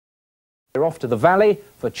We're off to the Valley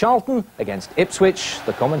for Charlton against Ipswich.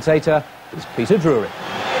 The commentator is Peter Drury.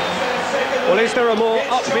 Well, is there a more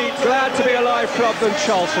upbeat, glad-to-be-alive club than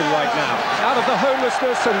Charlton right now? Out of the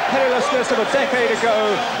homelessness and pennilessness of a decade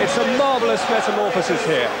ago, it's a marvellous metamorphosis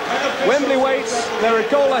here. Wembley waits, they're a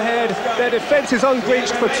goal ahead, their defence is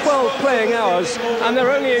unbreached for 12 playing hours, and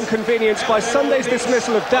they're only inconvenienced by Sunday's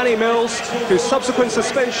dismissal of Danny Mills, whose subsequent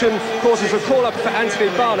suspension causes a call-up for Anthony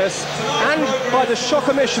Barness, and by the shock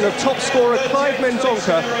omission of top scorer Clive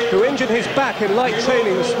Mendonca, who injured his back in light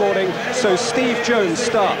training this morning, so Steve Jones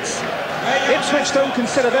starts. Ipswich don't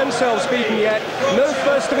consider themselves beaten yet. No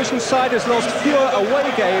First Division side has lost fewer away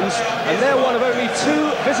games, and they're one of only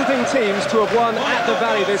 2 visiting teams to have won at the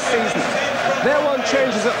Valley this season. Their one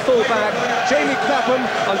changes at full-back. Jamie Clapham,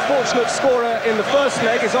 unfortunate scorer in the first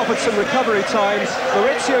leg, is offered some recovery time.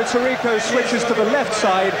 Maurizio Taricco switches to the left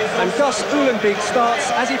side, and Gus Uhlenbeek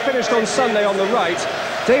starts, as he finished on Sunday, on the right.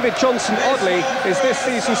 David Johnson, oddly, is this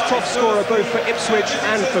season's top scorer both for Ipswich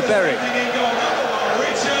and for Bury.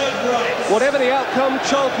 Whatever the outcome,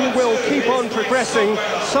 Charlton will keep on progressing.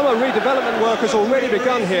 Summer redevelopment work has already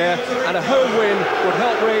begun here, and a home win would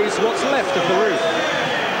help raise what's left of the roof.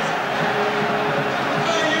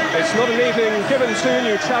 It's not an evening given to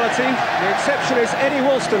neutrality. The exception is Eddie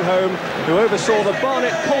Wolstenholme, who oversaw the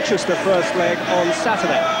Barnet-Colchester first leg on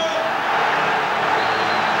Saturday.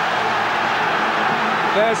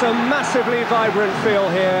 There's a massively vibrant feel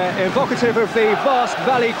here, evocative of the vast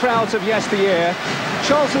Valley crowds of yesteryear.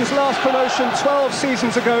 Charlton's last promotion 12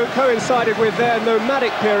 seasons ago coincided with their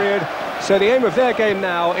nomadic period, so the aim of their game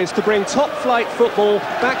now is to bring top-flight football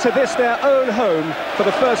back to this, their own home, for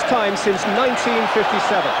the first time since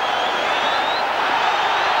 1957.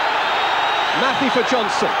 Mathie for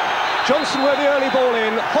Johnson. Johnson with the early ball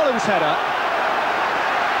in, Holland's header.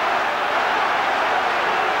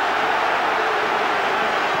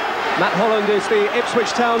 Matt Holland is the Ipswich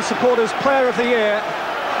Town Supporters Player of the Year.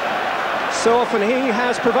 So often he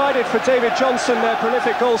has provided for David Johnson, their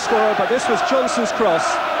prolific goal scorer, but this was Johnson's cross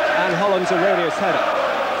and Holland's erroneous header.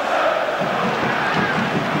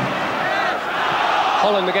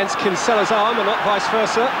 Holland against Kinsella's arm and not vice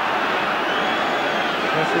versa.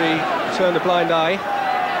 Referee turned a blind eye.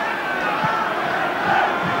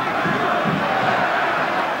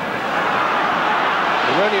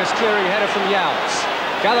 Erroneous clearing header from Youds.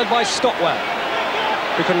 Gathered by Stockwell,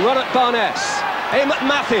 who can run at Barness. Aim at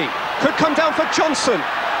Mathie. Could come down for Johnson.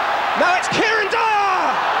 Now it's Kieran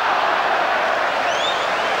Dyer!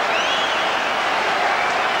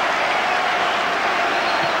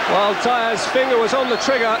 While Dyer's finger was on the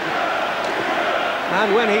trigger,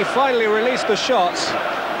 and when he finally released the shot,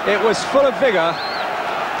 it was full of vigour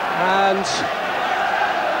and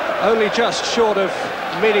only just short of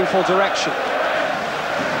meaningful direction.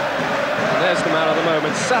 And there's the man of the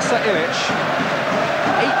moment, Sasa Ilic.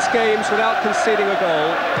 8 games without conceding a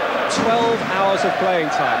goal. 12 hours of playing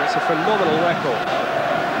time. It's a phenomenal record.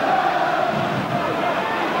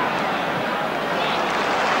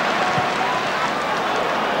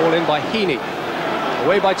 Ball in by Heaney.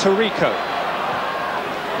 Away by Taricco.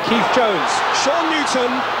 Keith Jones. Sean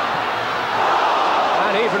Newton.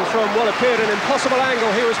 And even from what appeared an impossible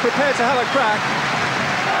angle, he was prepared to have a crack.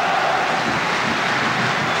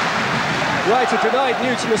 Wright had denied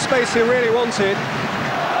Newton the space he really wanted.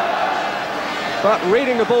 But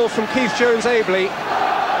reading the ball from Keith Jones ably,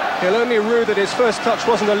 he'll only rue that his first touch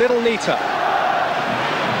wasn't a little neater.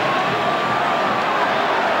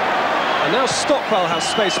 And now Stockwell has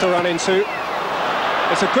space to run into.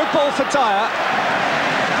 It's a good ball for Dyer.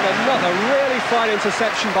 And another really fine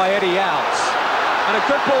interception by Eddie Youds. And a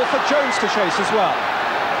good ball for Jones to chase as well.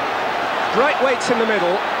 Wright waits in the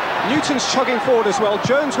middle. Newton's chugging forward as well.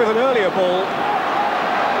 Jones with an earlier ball.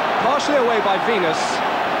 Partially away by Venus.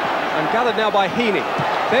 And gathered now by Heaney.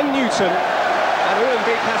 Then Newton, and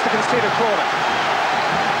Uhlenbeek has to concede a corner.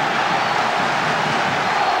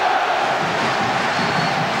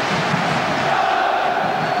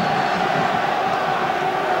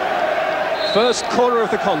 First corner of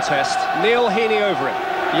the contest, Neil Heaney over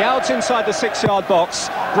it. Youds inside the 6-yard box,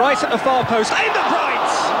 Wright at the far post, aimed at Wright!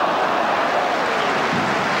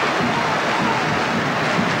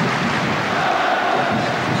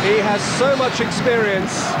 He has so much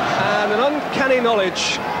experience and an uncanny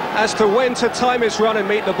knowledge as to when to time his run and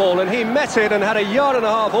meet the ball, and he met it and had a yard and a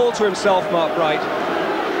half all to himself, Mark Wright.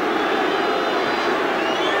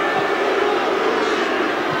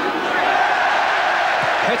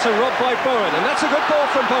 Petta robbed by Bowen, and that's a good ball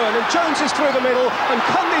from Bowen, and Jones is through the middle, and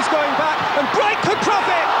Cundy's going back, and Wright could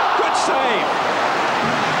profit! Good save!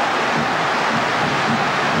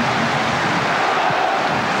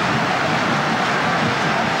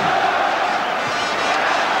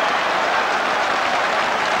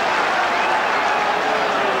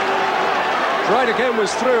 Wright again was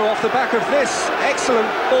through off the back of this excellent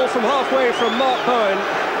ball from halfway from Mark Bowen.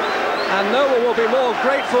 And no one will be more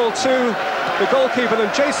grateful to the goalkeeper than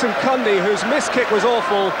Jason Cundy, whose missed kick was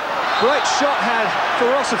awful. Wright's shot had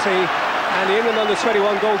ferocity, and the England under-21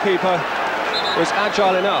 goalkeeper was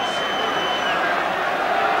agile enough.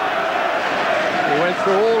 He went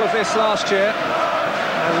through all of this last year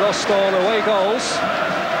and lost on away goals.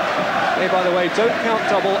 They, by the way, don't count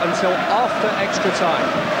double until after extra time.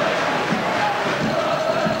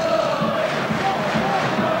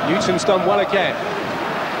 Newton's done well again.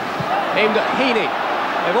 Aimed at Heaney.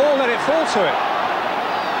 They've all let it fall to him.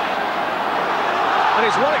 And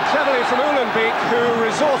he's won it cleverly from Uhlenbeek, who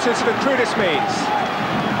resorted to the crudest means.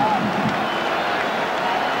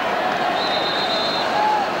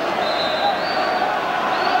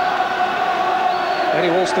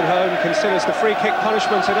 Eddie Wolstenholme considers the free kick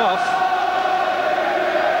punishment enough.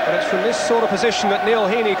 But it's from this sort of position that Neil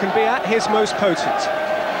Heaney can be at his most potent.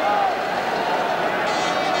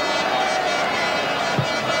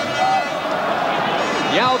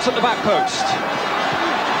 Youds at the back post.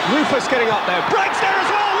 Rufus getting up there. Bright's there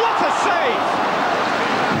as well. What a save!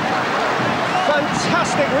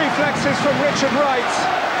 Fantastic reflexes from Richard Wright.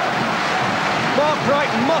 Mark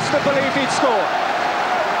Wright must have believed he'd score.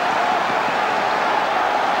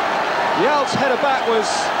 Youds' header back was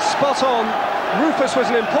spot on. Rufus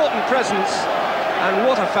was an important presence. And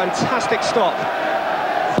what a fantastic stop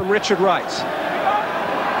from Richard Wright.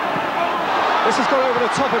 This has gone over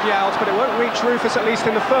the top of Youds, but it won't reach Rufus, at least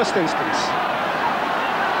in the first instance.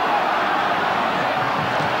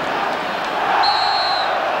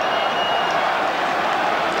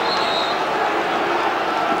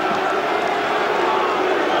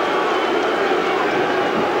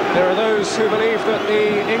 There are those who believe that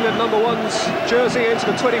the England #1's jersey into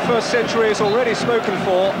the 21st century is already spoken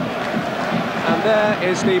for, and there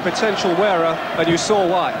is the potential wearer, and you saw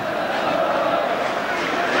why.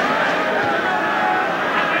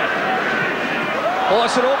 Oh,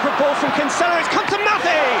 it's an awkward ball from Kinsella. It's come to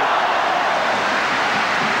Mathie!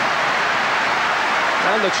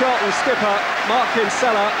 And the Charlton skipper, Mark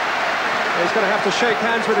Kinsella, is going to have to shake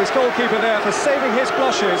hands with his goalkeeper there for saving his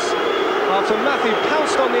blushes after Mathie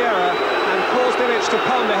pounced on the error and caused Ilic to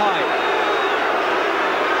palm behind.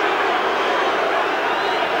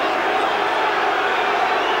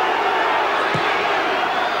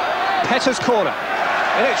 Petta's corner.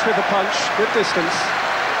 Ilic with the punch, good distance.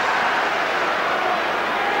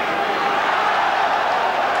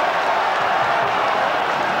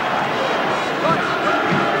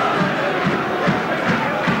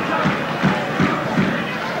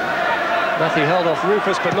 Mathie held off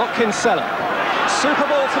Rufus, but not Kinsella. Super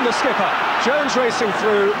ball from the skipper. Jones racing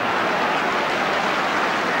through.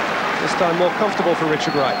 This time more comfortable for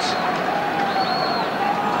Richard Wright.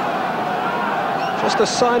 Just a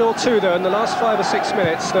sign or two, though, in the last 5 or 6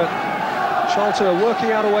 minutes that Charlton are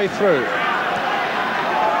working out a way through.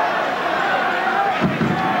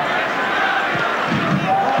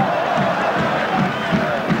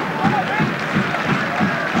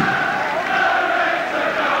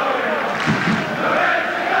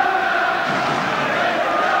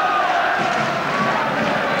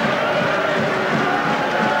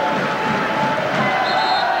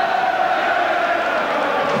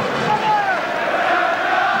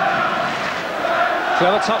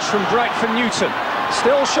 Clever touch from Bright for Newton.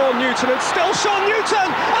 Still Sean Newton and still Sean Newton!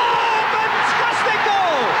 Oh, fantastic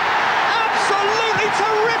goal! Absolutely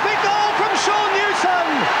terrific goal from Sean Newton!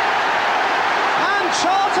 And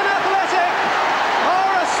Charlton Athletic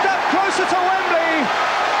are a step closer to Wembley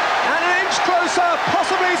and an inch closer,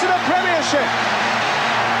 possibly, to the Premiership.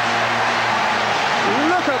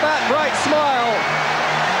 Look at that bright smile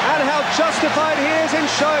and how justified he is in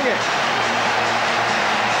showing it.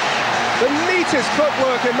 The neatest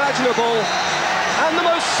footwork imaginable, and the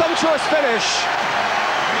most sumptuous finish.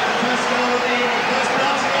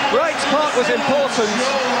 Wright's part was important.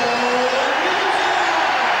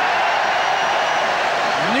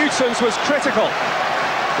 Newton's was critical.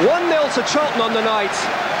 1-0 to Charlton on the night,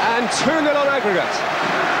 and 2-0 on aggregate.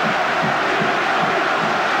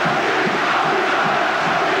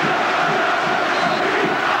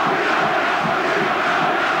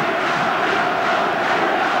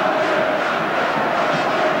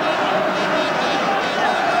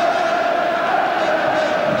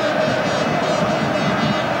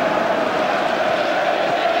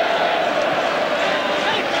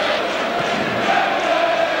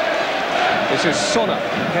 This is Sona,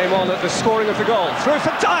 came on at the scoring of the goal. Through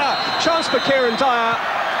for Dyer, chance for Kieran Dyer.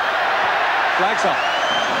 Flags up.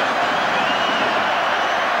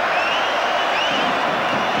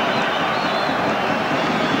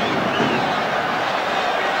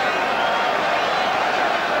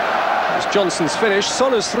 Johnson's finish.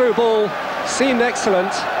 Sonner's through ball seemed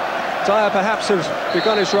excellent. Dyer perhaps had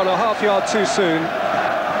begun his run a half-yard too soon.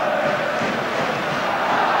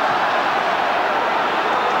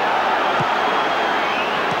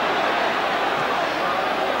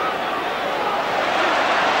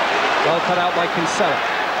 Well cut out by Kinsella.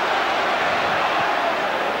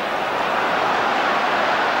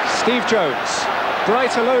 Steve Jones.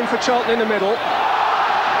 Wright alone for Charlton in the middle.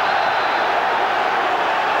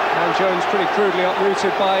 And Jones pretty crudely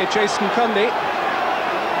uprooted by Jason Cundy.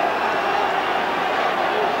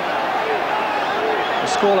 The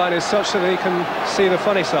scoreline is such that he can see the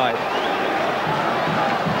funny side.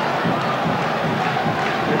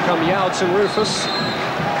 Here come Youds and Rufus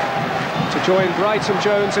to join Wright and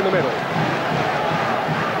Jones in the middle.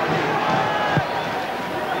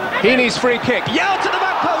 Heaney's free kick. Youds at the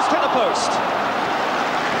back post, hit the post.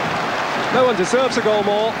 No one deserves a goal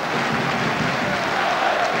more.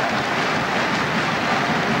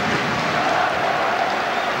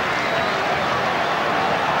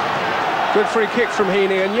 Good free kick from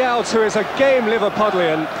Heaney, and Youds, who is a game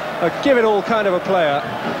Liverpudlian, a give-it-all kind of a player,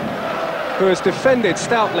 who has defended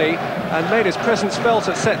stoutly and made his presence felt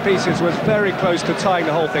at set pieces, was very close to tying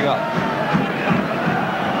the whole thing up.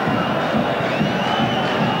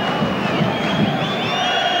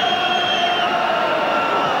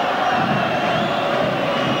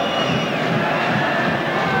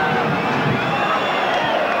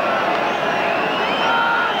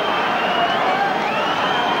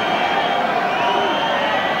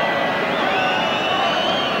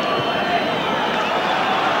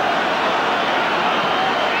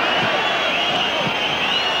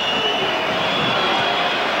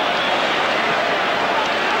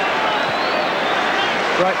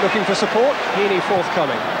 Wright looking for support, Heaney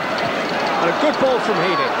forthcoming. And a good ball from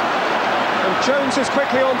Heaney. And Jones is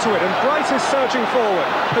quickly onto it, and Wright is surging forward.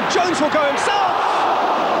 And Jones will go himself!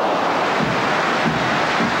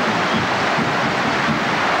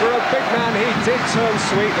 For a big man, he did turn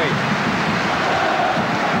sweetly.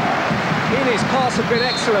 Heaney's pass had been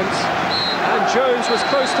excellent, and Jones was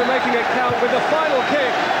close to making it count with the final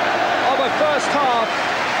kick of a first half,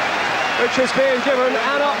 which is being given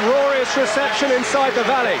an uproarious reception inside the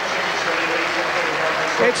valley.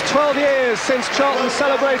 It's 12 years since Charlton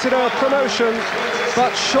celebrated a promotion,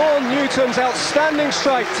 but Sean Newton's outstanding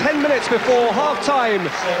strike 10 minutes before half-time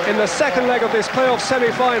in the second leg of this playoff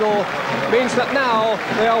semi-final means that now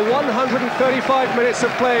they are 135 minutes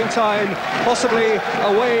of playing time, possibly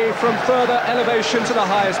away from further elevation to the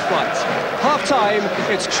highest flight. Half-time,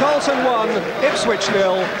 it's Charlton 1, Ipswich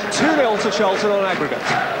 0, 2-0 to Charlton on aggregate.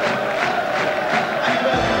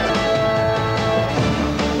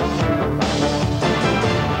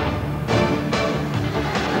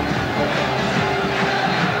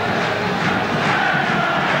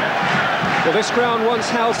 Well, this ground once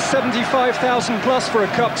housed 75,000 plus for a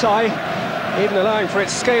cup tie. Even allowing for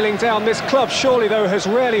its scaling down, this club surely, though, has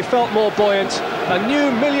rarely felt more buoyant. A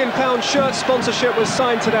new £1 million shirt sponsorship was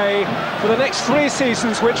signed today for the next 3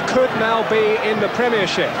 seasons, which could now be in the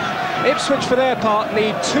Premiership. Ipswich, for their part,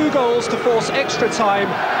 need 2 goals to force extra time,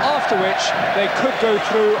 after which they could go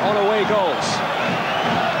through on away goals.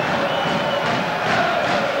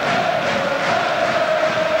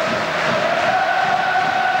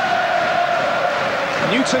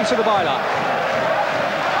 Newton to the byline,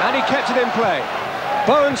 and he kept it in play.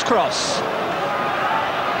 Bowen's cross.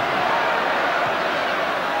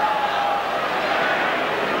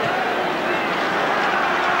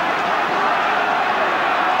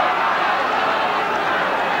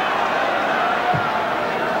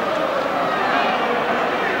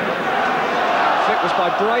 Flick was by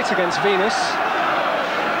Wright against Venus.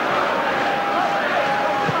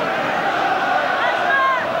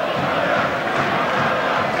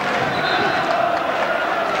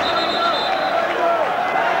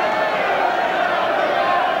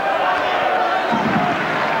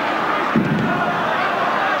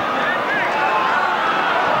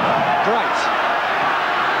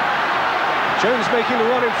 Jones making the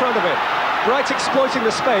run in front of it. Wright exploiting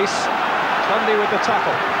the space. Cundy with the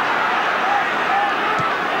tackle.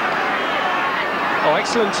 Oh,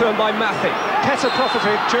 excellent turn by Mathie. Petta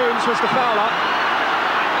profited. Jones was the fouler.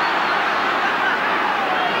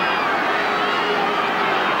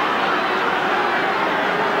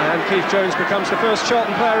 And Keith Jones becomes the first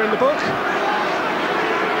Charlton player in the book.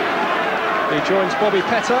 He joins Bobby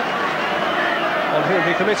Petta, on whom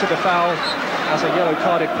he committed the foul as a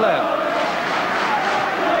yellow-carded player.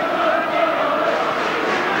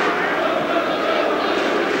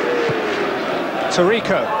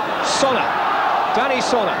 Taricco, Sonner, Danny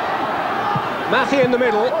Sonner, Mathie in the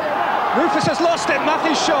middle, Rufus has lost it,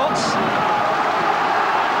 Mathie's shot.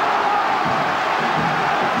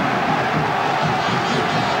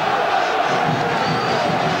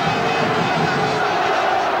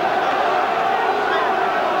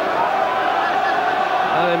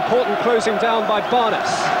 An important closing down by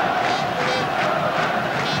Barness.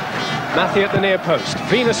 Mathie at the near post,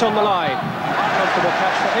 Venus on the line. Comfortable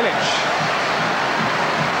catch for Ilic.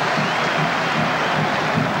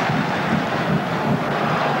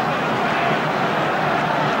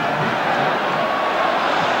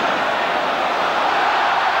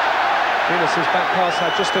 His back pass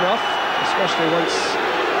had just enough, especially once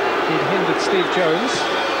he'd hindered Steve Jones.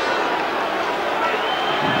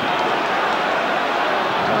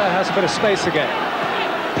 Dyer has a bit of space again.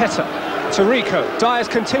 Petta, Taricco, Dyer's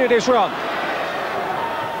continued his run.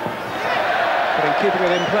 But in keeping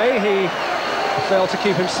it in play, he failed to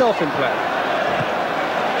keep himself in play.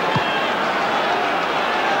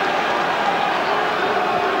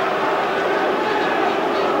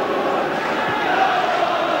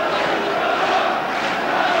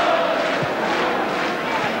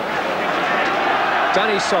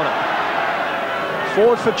 Sasa.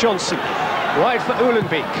 Forward for Johnson. Wide for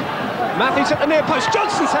Uhlenbeek. Mathie's at the near post.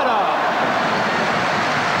 Johnson's header!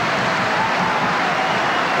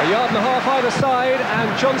 A yard and a half either side,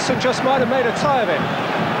 and Johnson just might have made a tie of it.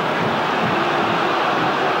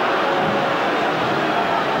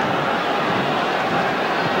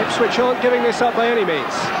 Ipswich aren't giving this up by any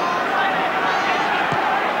means.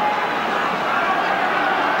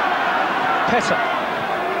 Petta.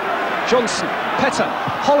 Johnson. Petta,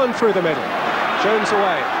 Holland through the middle, Jones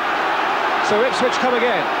away, so Ipswich come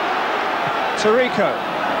again, Taricco,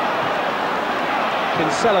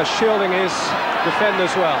 Kinsella shielding his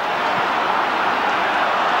defenders well.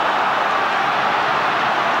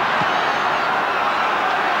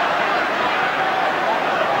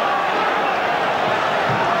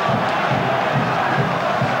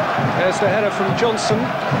 There's the header from Johnson,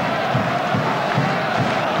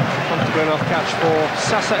 comfortable enough catch for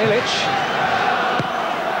Sasa Ilic.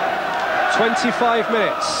 25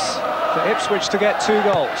 minutes for Ipswich to get 2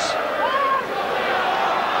 goals.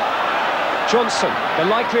 Johnson, the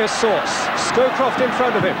likeliest source. Scowcroft in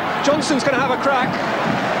front of him. Johnson's going to have a crack.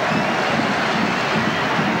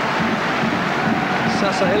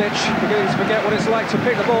 Sasa Ilic beginning to forget what it's like to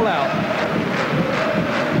pick the ball out.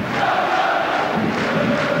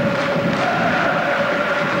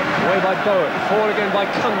 Away by Bowen. Forward again by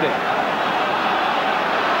Cundy.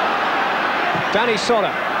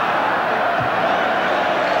 Sasa.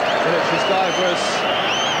 His dive was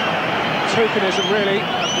tokenism, really.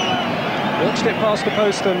 Launched it past the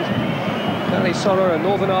post, and Sasa, a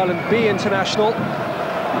Northern Ireland B international.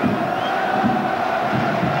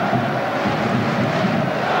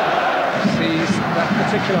 Sees that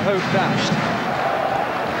particular hope dashed.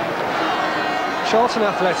 Charlton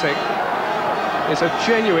Athletic is a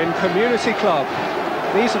genuine community club.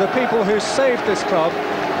 These are the people who saved this club,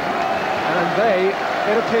 and they,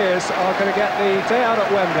 it appears, are going to get the day out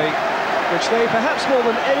at Wembley, which they, perhaps more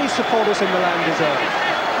than any supporters in the land, deserve.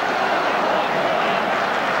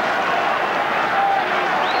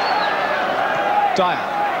 Dyer.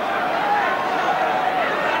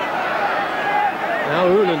 Now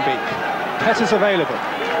Uhlenbeek. Petta's available.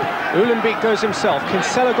 Uhlenbeek goes himself.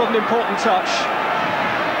 Kinsella got an important touch.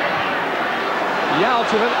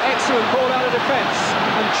 Youds with an excellent ball out of defence.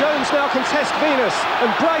 And Jones now contests Venus.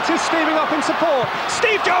 And Wright is steaming up in support.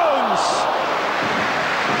 Steve Jones!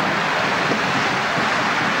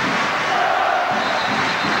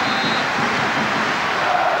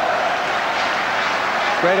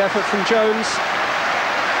 Great effort from Jones,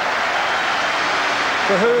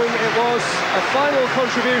 for whom it was a final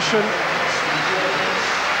contribution.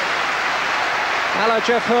 A la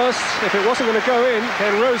Jeff Hurst, if it wasn't going to go in,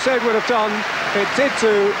 then Rose Ed would have done. It did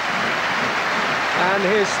do, and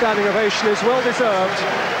his standing ovation is well deserved.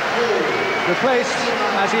 Replaced,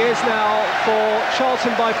 as he is now, for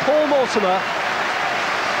Charlton by Paul Mortimer,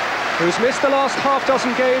 who's missed the last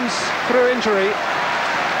half-dozen games through injury,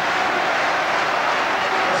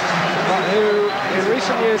 but who, in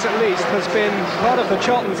recent years at least, has been part of the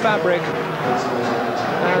Charlton fabric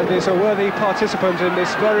and is a worthy participant in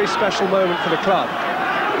this very special moment for the club.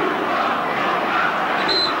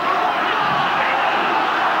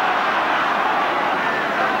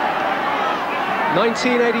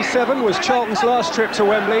 '87 was Charlton's last trip to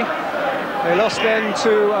Wembley. They lost then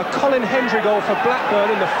to a Colin Hendry goal for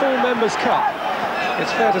Blackburn in the full Members' Cup.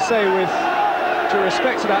 It's fair to say, with due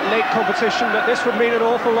respect to that late competition, that this would mean an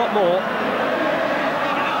awful lot more.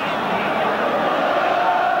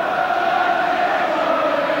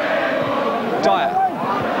 Dyer,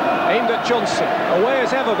 aimed Johnson, away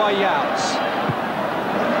as ever by Youds.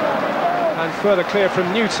 And further clear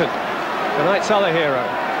from Newton, the night's other hero.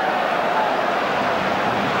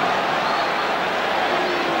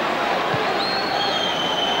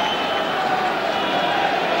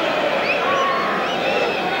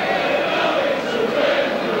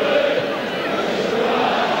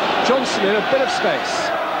 Johnson in a bit of space.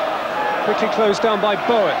 Quickly closed down by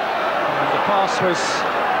Bowen. And the pass was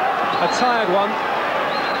a tired one.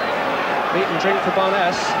 Meat and drink for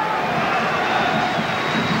Barness.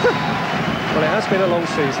 Well, it has been a long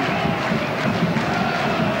season.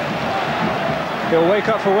 He'll wake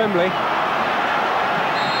up for Wembley.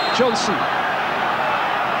 Johnson.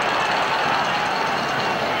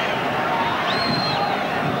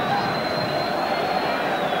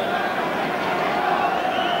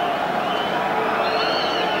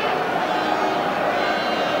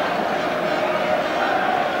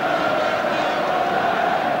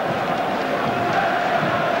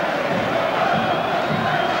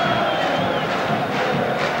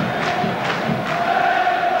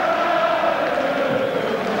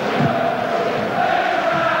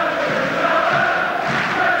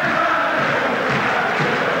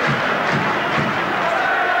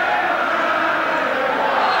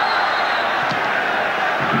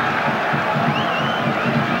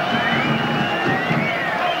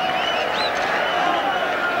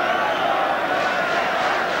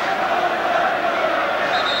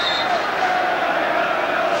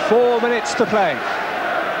 Minutes to play.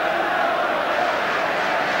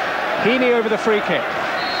 Heaney over the free kick.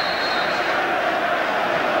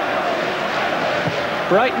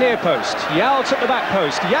 Wright near post. Youds at the back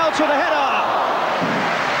post. Youds with a header.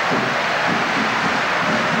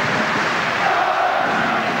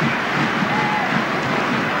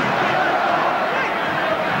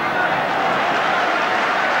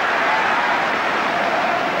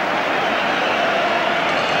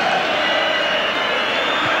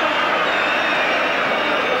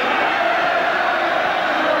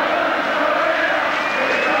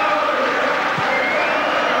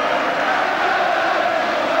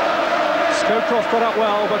 Scowcroft got up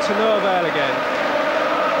well, but to no avail again.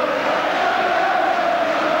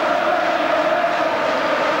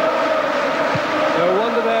 No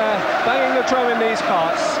wonder they're banging the drum in these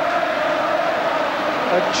parts.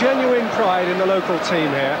 A genuine pride in the local team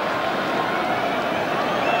here.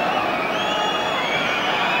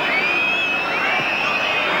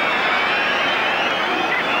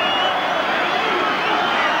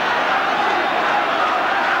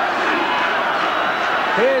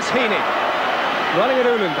 Here's Heaney. Running at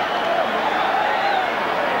Uhlenbeek.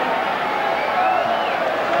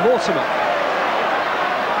 Mortimer.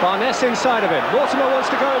 Barness inside of him. Mortimer wants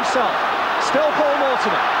to go himself. Still Paul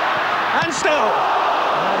Mortimer. And still!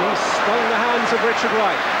 And he's still in the hands of Richard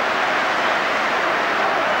Wright.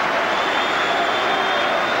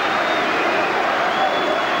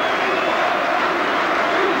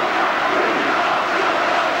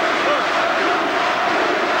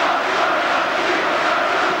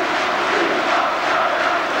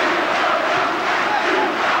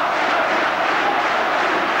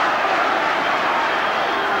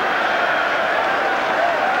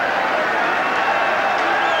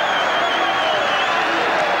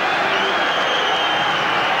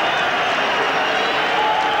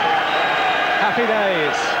 Happy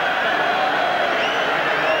days.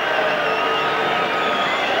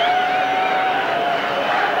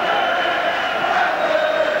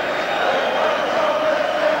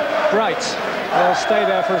 Right, they'll stay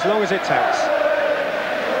there for as long as it takes.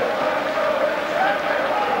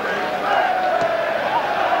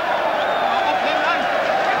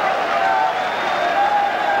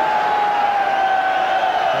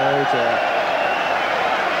 Oh dear.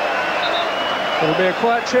 It'll be a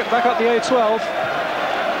quiet trip back up the A12.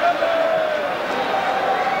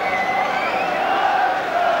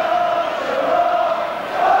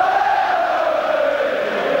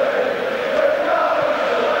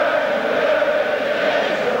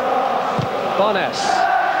 Barness.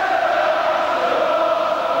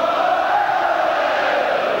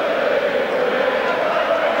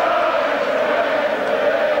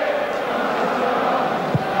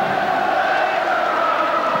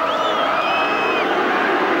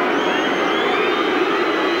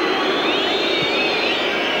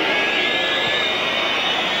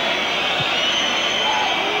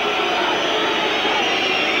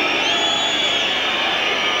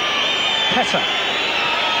 Petta.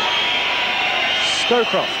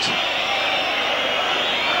 Scowcroft.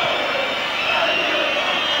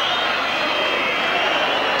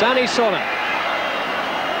 Danny Sonner.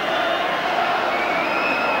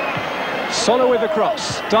 Sona with the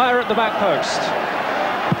cross. Dyer at the back post.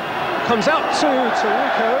 Comes out to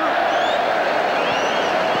Taricco.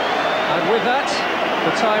 And with that,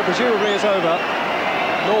 the time presumably is over.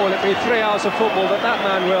 Nor will it be 3 hours of football that that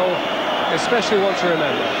man will especially want to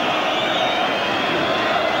remember.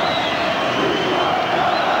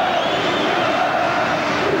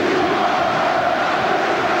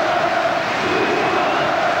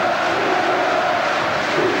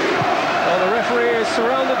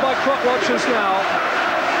 Surrounded by clock watchers now,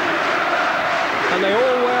 and they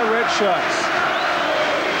all wear red shirts.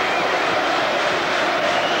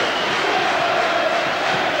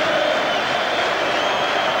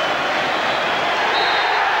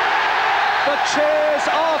 The cheers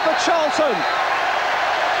are for Charlton.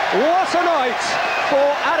 What a night for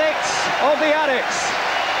addicts of the addicts.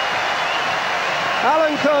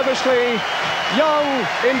 Alan Curbishley, young,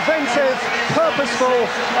 inventive, purposeful,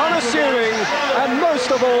 unassuming, and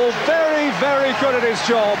most of all, very, very good at his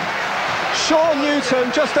job. Sean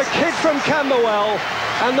Newton, just a kid from Camberwell,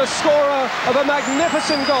 and the scorer of a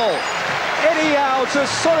magnificent goal. Eddie Youds, as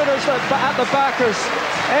solid as at the back as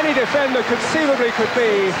any defender conceivably could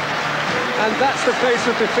be, and that's the face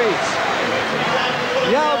of defeat.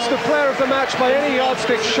 Youds, the player of the match by any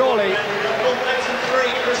yardstick, surely.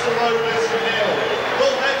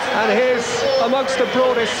 And here's amongst the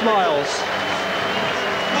broadest smiles.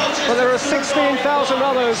 But there are 16,000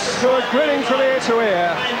 others who are grinning from ear to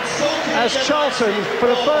ear as Charlton, for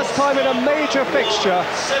the first time in a major fixture,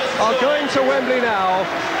 are going to Wembley now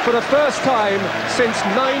for the first time since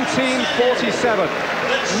 1947.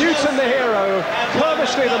 Newton the hero,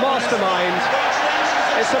 Curbishley the mastermind.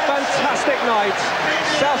 It's a fantastic night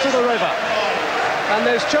south of the river. And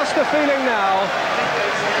there's just a feeling now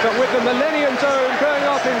that with the Millennium Dome going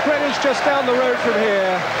up in Greenwich just down the road from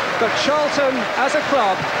here, that Charlton, as a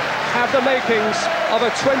club, have the makings of a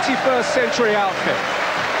 21st century outfit.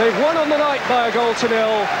 They've won on the night by 1-0.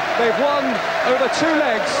 They've won over 2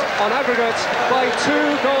 legs on aggregate by 2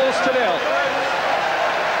 goals to 0.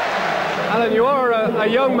 Alan, you are a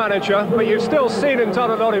young manager, but you've still seen and done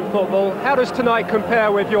a lot in football. How does tonight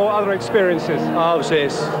compare with your other experiences? Obviously,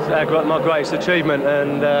 it's my greatest achievement,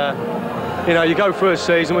 and you know, you go through a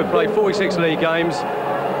season, we've played 46 league games,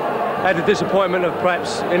 had the disappointment of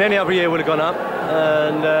perhaps in any other year would have gone up,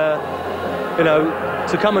 and you know,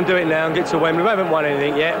 to come and do it now and get to Wembley, we haven't won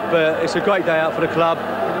anything yet, but it's a great day out for the club,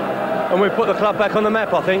 and we've put the club back on the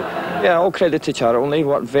map, I think. Yeah, all credit to Charlton. They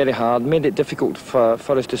worked very hard, made it difficult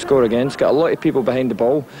for us to score against, got a lot of people behind the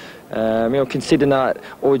ball. You know, conceding that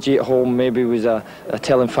OG at home maybe was a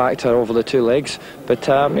telling factor over the 2 legs, but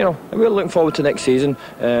you know, we're looking forward to next season.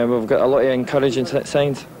 We've got a lot of encouraging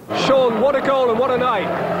signs. Sean, what a goal and what a night.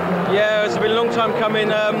 Yeah, it's been a long time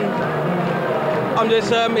coming. I'm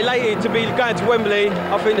just elated to be going to Wembley.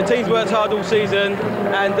 I think the team's worked hard all season,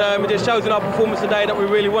 and it just shows in our performance today that we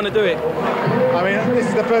really want to do it. I mean, this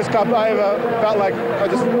is the first cup I ever felt like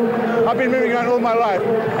I've been moving around all my life,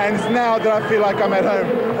 and it's now that I feel like I'm at home.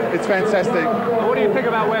 It's fantastic. What do you think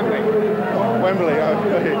about Wembley?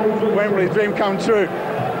 Wembley, dream come true.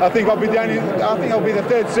 I think I'll be the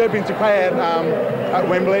 3rd Serbian to play at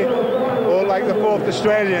Wembley, or like the 4th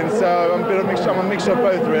Australian. So I'm a mixture of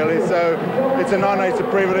both, really. So it's an honour, it's a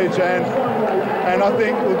privilege, and I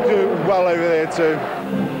think we'll do well over there too.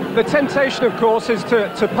 The temptation, of course, is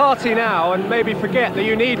to party now and maybe forget that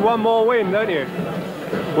you need one more win, don't you?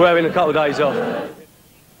 We're having a couple of days off.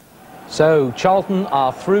 So Charlton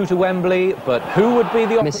are through to Wembley, but who would be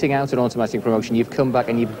the... Missing out on automatic promotion, you've come back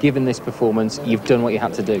and you've given this performance, you've done what you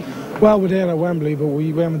had to do. Well, we're there at Wembley, but we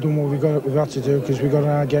haven't done what we've had to do, because we've got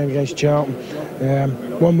our game against Charlton.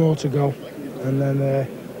 1 more to go, and then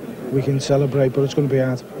we can celebrate, but it's going to be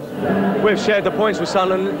hard. We've shared the points with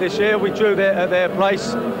Sunderland this year. We drew at their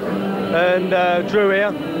place and drew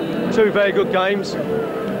here. 2 very good games.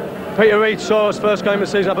 Peter Reid saw us first game of the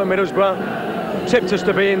season up at Middlesbrough, tipped us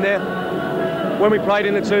to be in there. When we played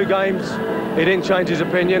in the 2 games, he didn't change his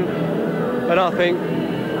opinion, and I think,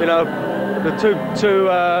 you know, the two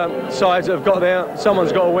sides that have got there,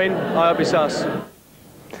 someone's got to win. I hope it's us.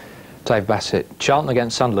 Dave Bassett, Charlton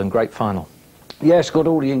against Sunderland, great final. Yes, got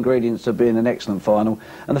all the ingredients of being an excellent final,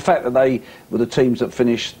 and the fact that they were the teams that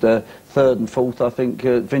finished 3rd and 4th, I think,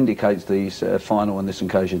 vindicates the final on this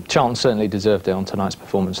occasion. Charlton certainly deserved it on tonight's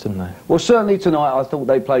performance, didn't they? Well, certainly tonight I thought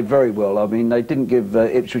they played very well. I mean, they didn't give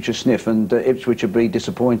Ipswich a sniff, and Ipswich would be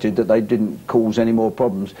disappointed that they didn't cause any more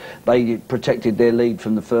problems. They protected their lead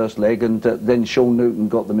from the first leg, and then Sean Newton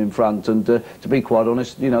got them in front, and to be quite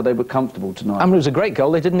honest, you know, they were comfortable tonight. And it was a great goal.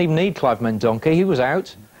 They didn't even need Clive Mendonca. He was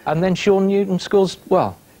out. And then Sean Newton scores,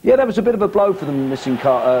 well, Yeah, that was a bit of a blow for them, missing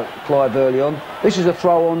Clive early on. This is a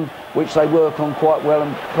throw-on which they work on quite well,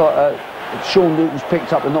 and Sean Newton's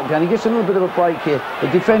picked up the knockdown. He gets a little bit of a break here. The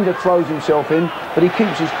defender throws himself in, but he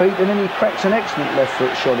keeps his feet, and then he cracks an excellent left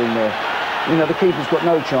foot shot in there. You know, the keeper's got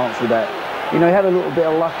no chance with that. You know, he had a little bit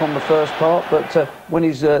of luck on the first part, but when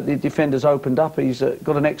the defenders opened up, he's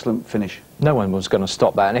got an excellent finish. No one was going to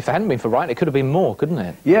stop that, and if it hadn't been for Wright, it could have been more, couldn't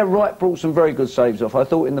it? Yeah, Wright brought some very good saves off. I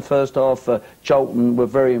thought in the first half, Charlton were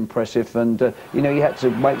very impressive, and, you know, he had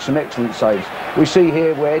to make some excellent saves. We see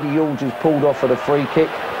here where Eddie Youds is pulled off at a free kick,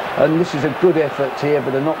 and this is a good effort here,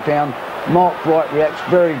 but a knockdown. Mark Wright reacts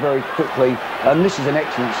very, very quickly, and this is an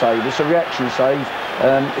excellent save. It's a reaction save.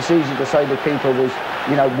 It's easy to say the keeper was,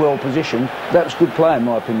 you know, well positioned. That was good play, in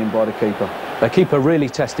my opinion, by the keeper. The keeper really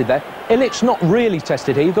tested there. Ilic not really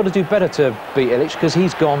tested here. You've got to do better to beat Ilic, because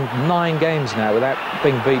he's gone 9 games now without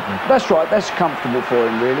being beaten. That's right. That's comfortable for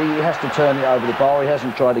him, really. He has to turn it over the bar. He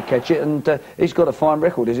hasn't tried to catch it, and he's got a fine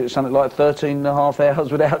record. Is it something like 13.5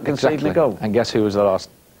 hours without conceding a goal? And guess who was the last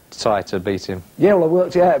side to beat him? Yeah, well, I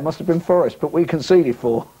worked it out. It must have been Forest, but we conceded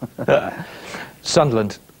 4.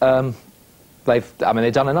 Sunderland. They've done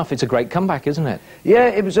enough. It's a great comeback, isn't it? Yeah,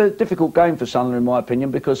 it was a difficult game for Sunderland, in my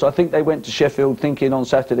opinion, because I think they went to Sheffield thinking on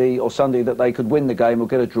Saturday or Sunday that they could win the game or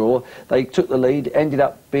get a draw. They took the lead, ended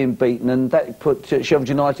up being beaten, and that put Sheffield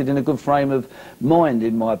United in a good frame of mind,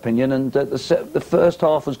 in my opinion, and the first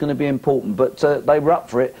half was going to be important, but they were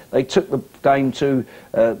up for it. They took the game to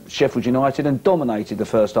Sheffield United and dominated the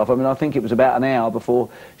first half. I mean, I think it was about an hour before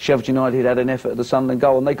Sheffield United had an effort at the Sunderland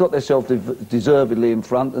goal, and they got themselves deservedly in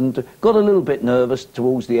front and got a little bit nervous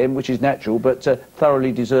towards the end, which is natural, but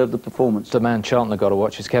thoroughly deserved the performance. The man Charlton have got to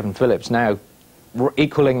watch is Kevin Phillips, now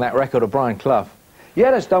equalling that record of Brian Clough.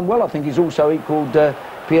 Yeah, that's done well. I think he's also equalled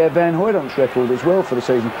Pierre Van Hooydonk's record as well for the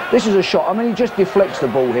season. This is a shot. I mean, he just deflects the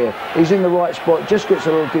ball here. He's in the right spot, just gets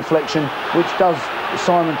a little deflection, which does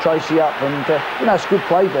Simon Tracy up, and you know, it's good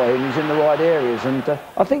play by him. He's in the right areas, and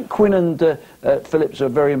I think Quinn and Phillips are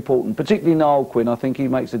very important, particularly Niall Quinn. I think he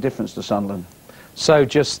makes a difference to Sunderland. So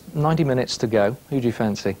just 90 minutes to go. Who do you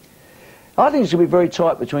fancy? I think it's going to be very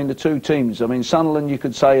tight between the two teams. I mean, Sunderland, you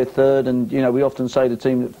could say a third, and, you know, we often say the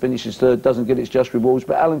team that finishes third doesn't get its just rewards,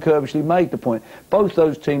 but Alan Kirbishley made the point. Both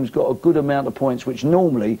those teams got a good amount of points, which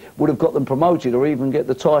normally would have got them promoted or even get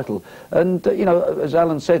the title. And, you know, as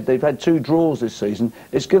Alan said, they've had 2 draws this season.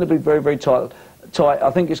 It's going to be very, very tight.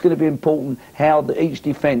 I think it's going to be important how each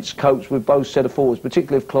defence copes with both set of forwards,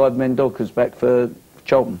 particularly if Clive Mendonca's back for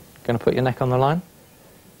Charlton. Going to put your neck on the line?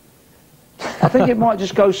 I think it might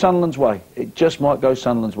just go Sunderland's way. It just might go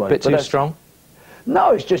Sunderland's way. Bit too strong?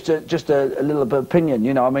 No, it's just a little bit of opinion.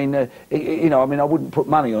 You know, I mean, I wouldn't put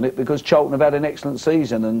money on it because Charlton have had an excellent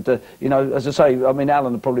season, and you know, as I say, I mean,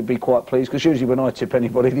 Alan would probably be quite pleased because usually when I tip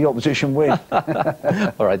anybody, the opposition win.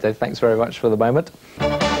 All right, Dave. Thanks very much for the moment.